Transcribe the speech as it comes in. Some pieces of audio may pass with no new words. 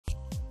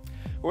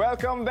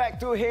Welcome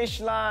back to H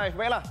Live.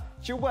 Baiklah,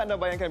 cuba anda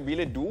bayangkan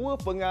bila dua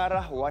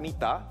pengarah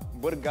wanita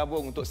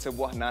bergabung untuk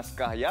sebuah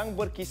naskah yang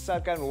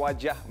berkisahkan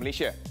wajah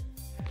Malaysia.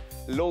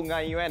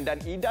 Ngai Yuen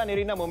dan Ida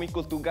Nerina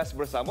memikul tugas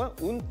bersama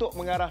untuk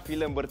mengarah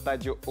filem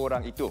bertajuk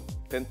Orang Itu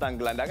tentang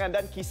gelandangan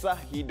dan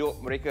kisah hidup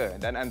mereka.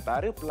 Dan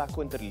antara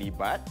pelakon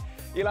terlibat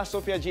ialah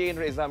Sophia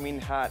Jane, Reza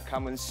Minhad,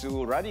 Kamen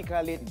Su, Radhi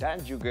Khalid dan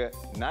juga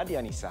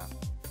Nadia Nisa.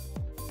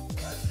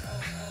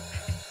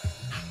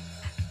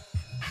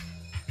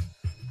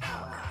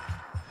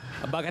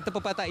 Abang kata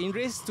pepatah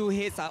Inggeris, two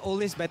heads are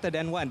always better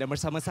than one. Dan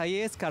bersama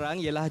saya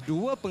sekarang ialah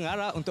dua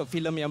pengarah untuk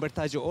filem yang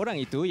bertajuk Orang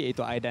Itu,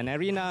 iaitu Ida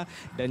Nerina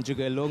dan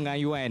juga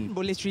Ngai Yuen.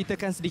 Boleh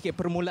ceritakan sedikit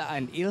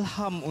permulaan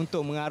ilham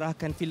untuk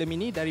mengarahkan filem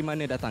ini, dari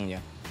mana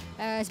datangnya?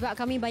 Sebab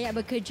kami banyak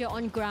bekerja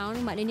on ground,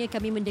 maknanya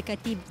kami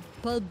mendekati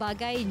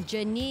pelbagai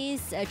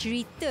jenis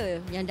cerita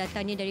yang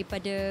datangnya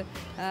daripada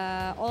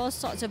all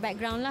sorts of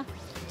background lah.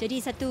 Jadi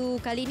satu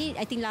kali ni,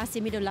 I think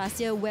middle last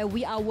year, where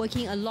we are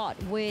working a lot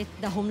with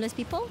the homeless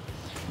people.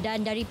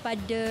 Dan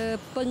daripada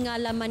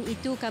pengalaman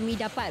itu kami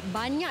dapat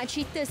banyak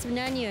cerita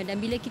sebenarnya, dan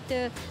bila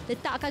kita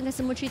letakkan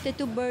semua cerita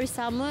itu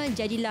bersama,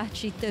 jadilah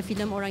cerita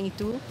filem Orang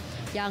Itu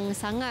yang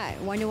sangat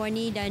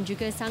warna-warni dan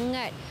juga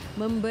sangat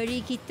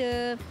memberi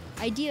kita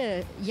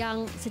idea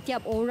yang setiap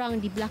orang,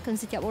 di belakang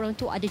setiap orang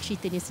tu ada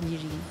ceritanya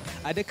sendiri.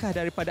 Adakah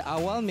daripada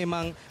awal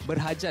memang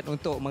berhajat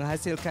untuk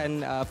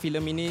menghasilkan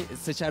filem ini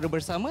secara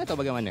bersama atau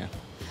bagaimana?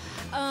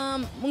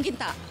 Mungkin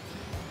tak.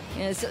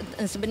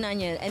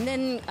 Sebenarnya, and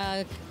then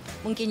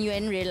mungkin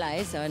Yuen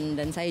realise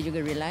dan saya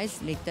juga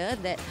realise later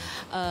that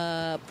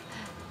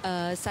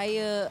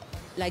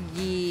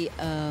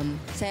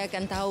saya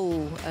akan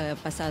tahu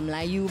pasal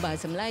Melayu,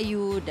 bahasa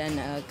Melayu dan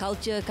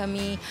culture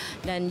kami,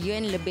 dan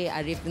Yuen lebih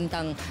arif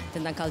tentang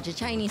culture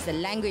Chinese, the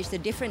language, the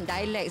different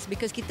dialects,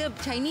 because kita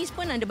Chinese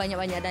pun ada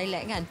banyak-banyak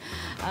dialek kan,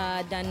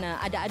 dan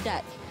ada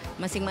adat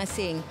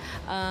masing-masing.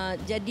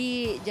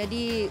 Jadi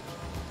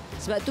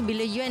sebab tu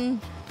bila Yuen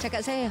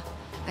cakap saya,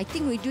 I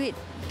think we do it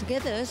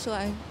together, so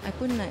I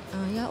pun like,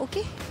 ya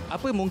okay.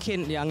 Apa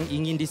mungkin yang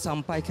ingin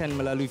disampaikan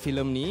melalui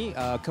filem ni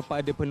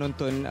kepada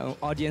penonton,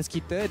 audience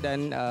kita,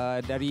 dan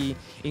dari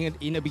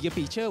in a bigger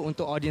picture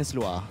untuk audience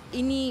luar?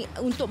 Ini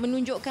untuk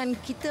menunjukkan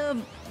kita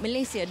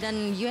Malaysia,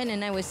 dan Yuen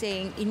and I were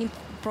saying ini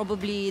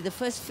probably the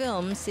first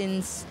film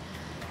since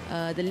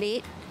the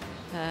late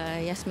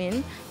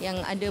Yasmin yang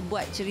ada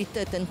buat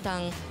cerita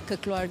tentang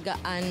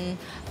kekeluargaan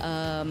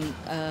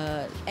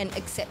and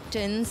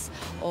acceptance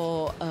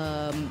or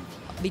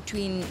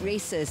between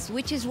races,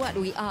 which is what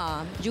we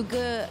are.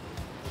 Juga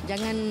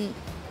jangan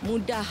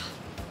mudah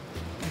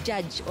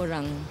judge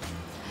orang.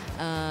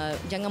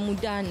 Jangan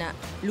mudah nak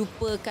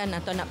lupakan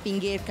atau nak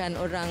pinggirkan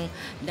orang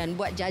dan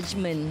buat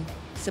judgement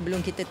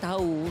sebelum kita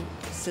tahu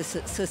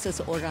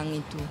seseorang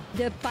itu.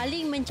 The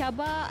paling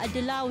mencabar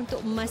adalah untuk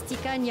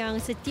memastikan yang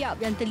setiap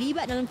yang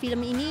terlibat dalam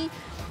filem ini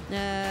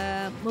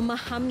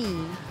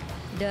memahami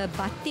the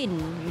batin,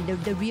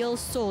 the real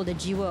soul, the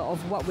jiwa of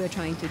what we're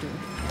trying to do.